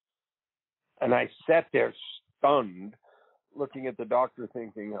 And I sat there stunned, looking at the doctor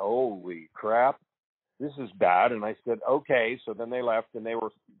thinking, "Holy crap, this is bad." And I said, "Okay." So then they left, and they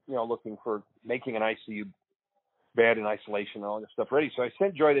were, looking for making an ICU bed in isolation and all this stuff ready. So I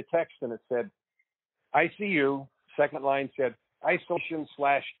sent Joy the text, and it said, ICU. Second line said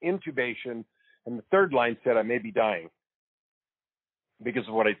isolation/intubation. And the third line said, I may be dying because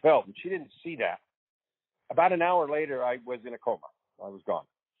of what I felt. And she didn't see that. About an hour later, I was in a coma. I was gone.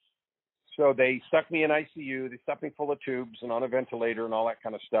 So they stuck me in ICU. They stuck me full of tubes and on a ventilator and all that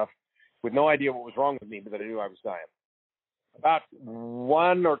kind of stuff, with no idea what was wrong with me, but I knew I was dying. About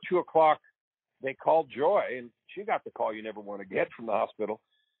 1 or 2 o'clock, they called Joy, and she got the call you never want to get from the hospital.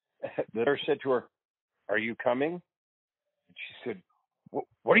 The nurse said to her, "Are you coming?" And she said,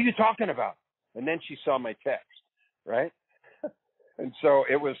 "What are you talking about?" And then she saw my text, right? And so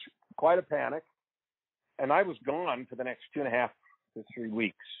it was quite a panic. And I was gone for the next 2.5 to 3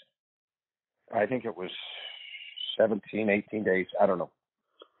 weeks. I think it was 17, 18 days. I don't know.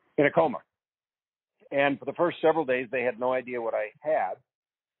 In a coma. And for the first several days, they had no idea what I had.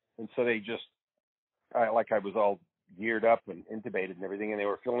 And so they just, I was all geared up and intubated and everything. And they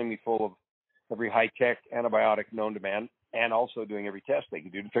were filling me full of every high-tech antibiotic known to man, and also doing every test they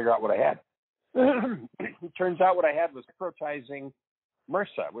could do to figure out what I had. It turns out what I had was necrotizing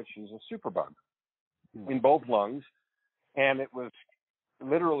MRSA, which is a superbug in both lungs. And it was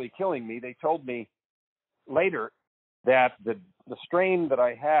literally killing me. They told me later that the strain that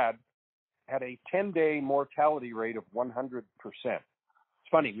I had a 10-day mortality rate of 100%. It's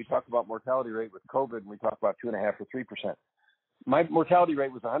funny, we talk about mortality rate with COVID, and we talk about 2.5 or 3%. My mortality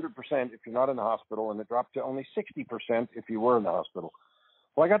rate was 100% if you're not in the hospital, and it dropped to only 60% if you were in the hospital.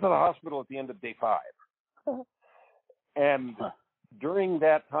 Well, I got to the hospital at the end of day 5. And during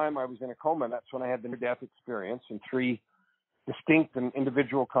that time I was in a coma, and that's when I had the near-death experience and 3 distinct and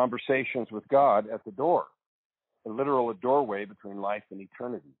individual conversations with God at the door, a literal doorway between life and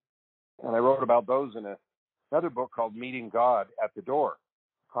eternity. And I wrote about those in another book called Meeting God at the Door,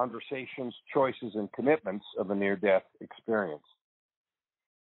 Conversations, Choices, and Commitments of a Near-Death Experience.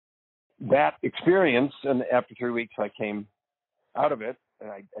 That experience, and after 3 weeks I came out of it, and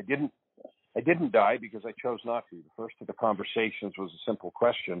I didn't die because I chose not to. The first of the conversations was a simple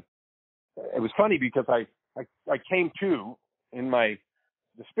question. It was funny because I came to, the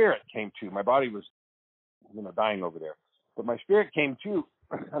spirit came to. My body was, dying over there. But my spirit came to,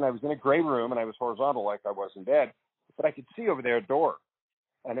 and I was in a gray room, and I was horizontal like I was in bed, but I could see over there a door.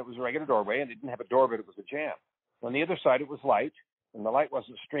 And it was a regular doorway, and it didn't have a door, but it was a jamb. On the other side, it was light, and the light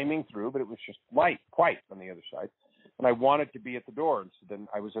wasn't streaming through, but it was just light, white on the other side. And I wanted to be at the door. And so then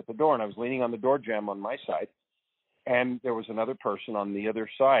I was at the door, and I was leaning on the door jamb on my side. And there was another person on the other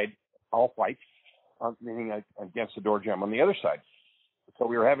side, all white, leaning against the door jamb on the other side. So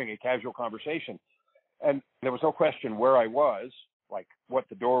we were having a casual conversation. And there was no question where I was, like what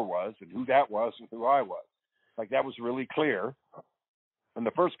the door was and who that was and who I was. Like that was really clear. And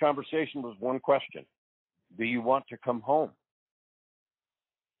the first conversation was one question. Do you want to come home?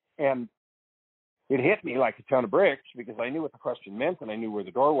 And it hit me like a ton of bricks because I knew what the question meant and I knew where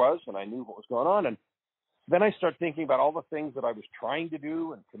the door was and I knew what was going on. And then I started thinking about all the things that I was trying to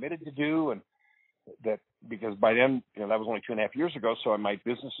do and committed to do, and that because by then, that was only 2.5 years ago, so my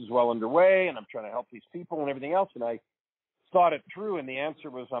business is well underway and I'm trying to help these people and everything else. And I thought it through, and the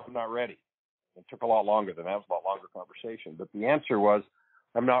answer was, I'm not ready. It took a lot longer than that. It was a lot longer conversation. But the answer was,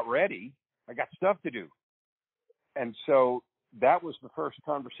 I'm not ready. I got stuff to do. And so that was the first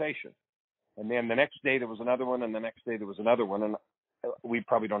conversation. And then the next day there was another one, and the next day there was another one. And we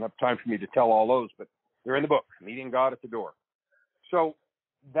probably don't have time for me to tell all those, but they're in the book, Meeting God at the Door. So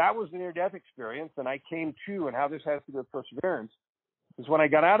that was the near-death experience, and I came to, and how this has to do with perseverance, is when I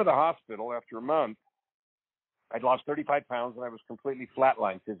got out of the hospital after a month, I'd lost 35 pounds, and I was completely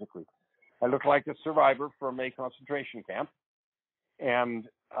flatlined physically. I looked like a survivor from a concentration camp, and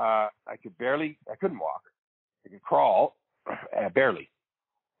I couldn't walk. I could crawl, barely.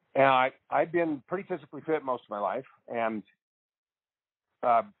 And I've been pretty physically fit most of my life, and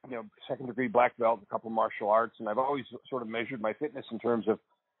second-degree black belt, a couple of martial arts, and I've always sort of measured my fitness in terms of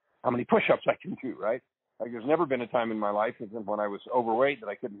how many push-ups I can do, right? Like there's never been a time in my life, even when I was overweight, that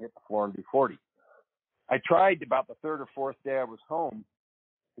I couldn't hit the floor and do 40. I tried about the third or fourth day I was home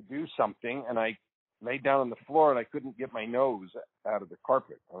to do something, and I laid down on the floor, and I couldn't get my nose out of the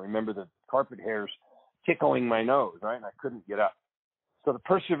carpet. I remember the carpet hairs tickling my nose, right? And I couldn't get up. So the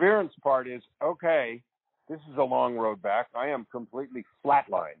perseverance part is, okay, this is a long road back. I am completely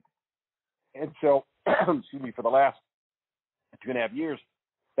flatlined. And so, for the last 2.5 years,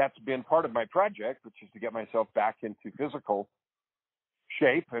 that's been part of my project, which is to get myself back into physical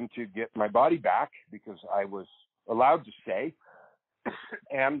shape and to get my body back because I was allowed to stay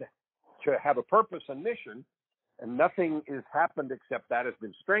and to have a purpose and mission. And nothing has happened except that has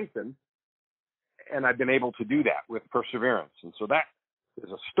been strengthened. And I've been able to do that with perseverance. And so that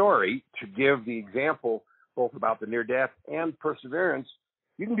is a story to give the example both about the near-death and perseverance.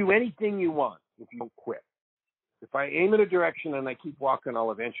 You can do anything you want if you don't quit. If I aim in a direction and I keep walking, I'll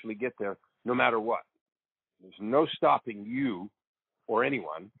eventually get there no matter what. There's no stopping you or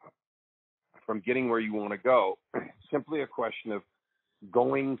anyone from getting where you want to go. Simply a question of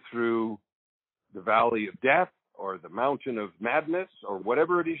going through the valley of death or the mountain of madness or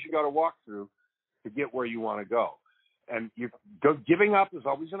whatever it is you got to walk through to get where you want to go. And giving up is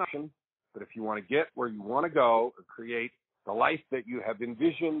always an option, but if you want to get where you want to go and create the life that you have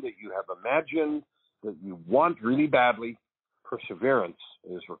envisioned, that you have imagined, that you want really badly, perseverance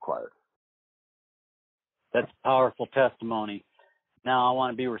is required. That's powerful testimony. Now, I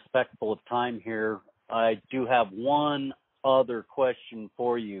want to be respectful of time here. I do have one other question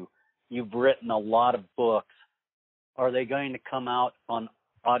for you. You've written a lot of books. Are they going to come out on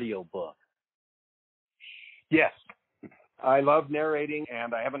audiobook? Yes. I love narrating,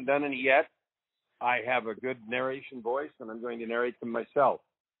 and I haven't done any yet. I have a good narration voice, and I'm going to narrate them myself.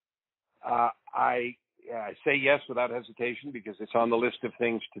 I say yes without hesitation because it's on the list of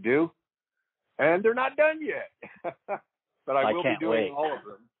things to do, and they're not done yet. But I will be doing all of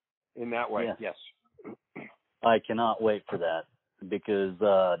them in that way. Yes. I cannot wait for that because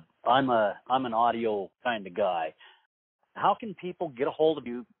I'm an audio kind of guy. How can people get a hold of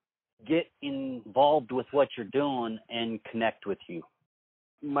you, get involved with what you're doing, and connect with you?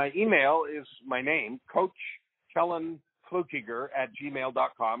 My email is my name, Coach Kellan Fluckiger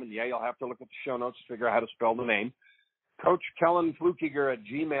 @gmail.com. And you'll have to look at the show notes to figure out how to spell the name. Coach Kellan Fluckiger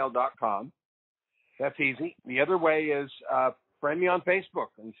 @gmail.com. That's easy. The other way is friend me on Facebook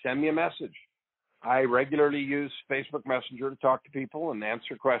and send me a message. I regularly use Facebook Messenger to talk to people and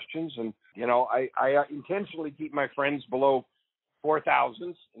answer questions. And, I intentionally keep my friends below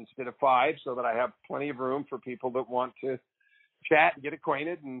 4,000 instead of 5 so that I have plenty of room for people that want to chat and get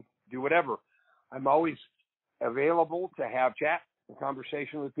acquainted and do whatever. I'm always available to have chat and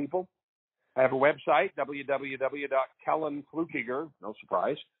conversation with people. I have a website, www.kellanfluckiger, no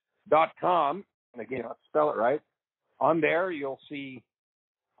surprise, .com. And again, I'll spell it right. On there, you'll see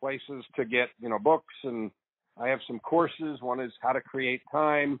places to get, books, and I have some courses. One is how to create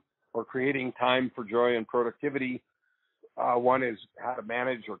time or creating time for joy and productivity. One is how to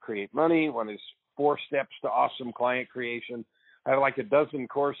manage or create money. One is 4 steps to awesome client creation. I have like a dozen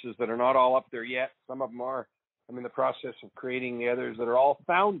courses that are not all up there yet. Some of them are. I'm in the process of creating the others that are all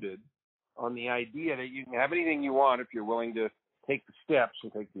founded on the idea that you can have anything you want if you're willing to take the steps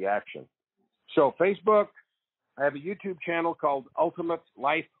and take the action. So Facebook, I have a YouTube channel called Ultimate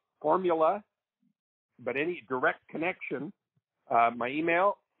Life Formula, but any direct connection, my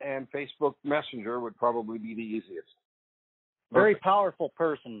email and Facebook Messenger would probably be the easiest. Very powerful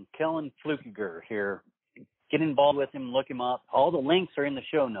person, Kellan Fluckiger here. Get involved with him, look him up. All the links are in the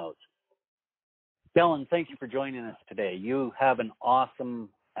show notes. Kellan, thank you for joining us today. You have an awesome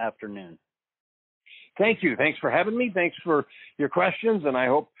afternoon. Thank you. Thanks for having me. Thanks for your questions, and I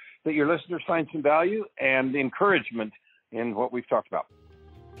hope that your listeners find some value and encouragement in what we've talked about.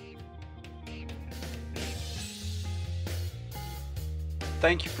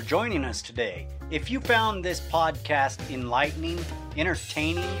 Thank you for joining us today. If you found this podcast enlightening,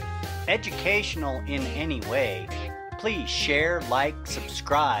 entertaining, educational in any way, please share, like,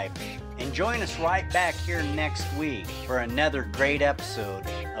 subscribe, and join us right back here next week for another great episode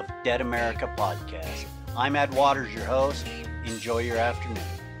of Dead America Podcast. I'm Ed Waters, your host. Enjoy your afternoon,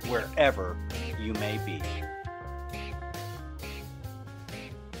 wherever you may be.